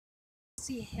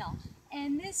see a hill.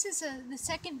 And this is the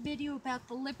second video about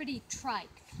the Liberty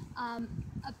trike,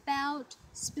 about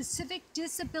specific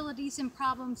disabilities and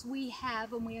problems we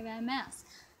have when we have MS.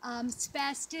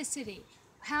 Spasticity.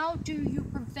 How do you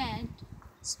prevent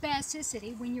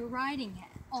spasticity when you're riding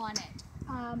on it?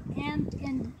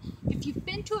 And if you've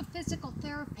been to a physical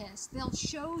therapist, they'll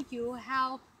show you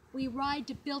how we ride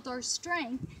to build our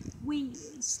strength. We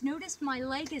notice my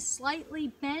leg is slightly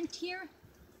bent here.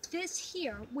 This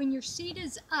here, when your seat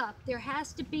is up, there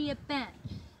has to be a bend.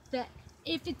 That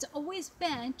if it's always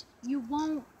bent, you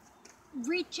won't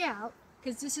reach out,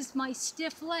 because this is my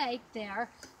stiff leg there.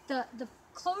 The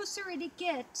closer it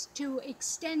gets to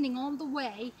extending all the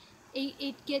way,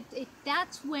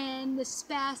 that's when the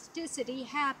spasticity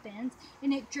happens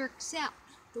and it jerks out.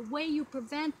 The way you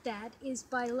prevent that is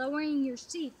by lowering your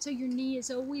seat so your knee is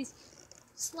always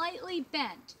slightly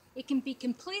bent. It can be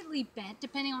completely bent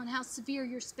depending on how severe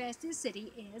your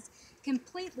spasticity is,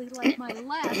 completely like my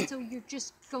left, so you're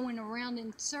just going around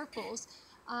in circles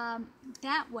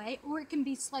that way, or it can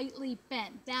be slightly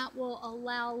bent. That will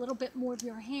allow a little bit more of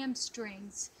your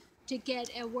hamstrings to get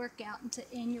a workout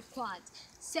in your quads.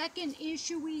 Second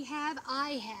issue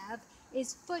I have,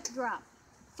 is foot drop.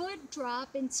 Foot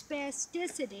drop and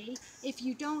spasticity, if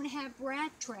you don't have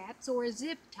rat traps or a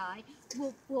zip tie,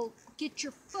 will get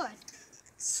your foot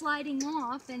sliding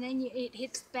off, and then it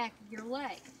hits the back of your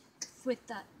leg. With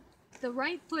the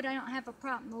right foot, I don't have a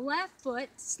problem. The left foot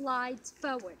slides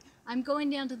forward. I'm going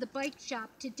down to the bike shop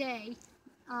today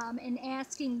and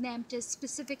asking them to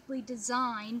specifically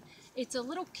design. It's a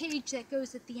little cage that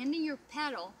goes at the end of your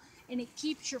pedal, and it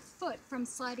keeps your foot from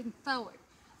sliding forward.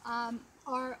 Our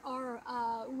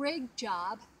rigged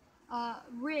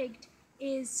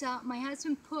is my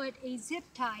husband put a zip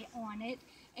tie on it,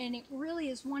 and it really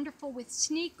is wonderful with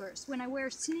sneakers. When I wear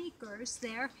sneakers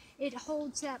there, it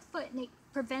holds that foot and it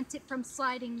prevents it from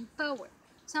sliding forward.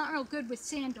 It's not real good with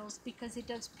sandals because it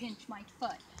does pinch my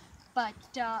foot. But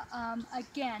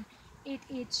again,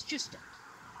 it's just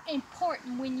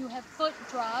important when you have foot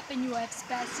drop and you have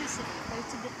spasticity.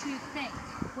 Those are the two things.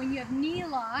 When you have knee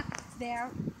lock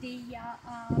there, the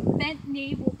bent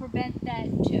knee will prevent that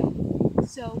too.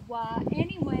 So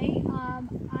anyway,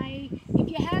 if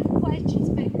you have questions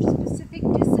about your specific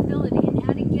disability and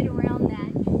how to get around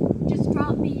that, just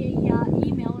drop me a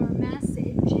email or a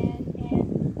message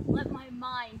and let my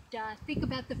mind think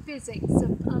about the physics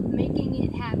of making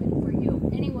it happen for you.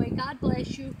 Anyway, God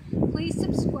bless you. Please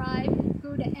subscribe.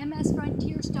 Go to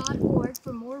msfrontiers.org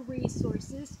for more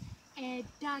resources, and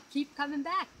keep coming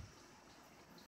back.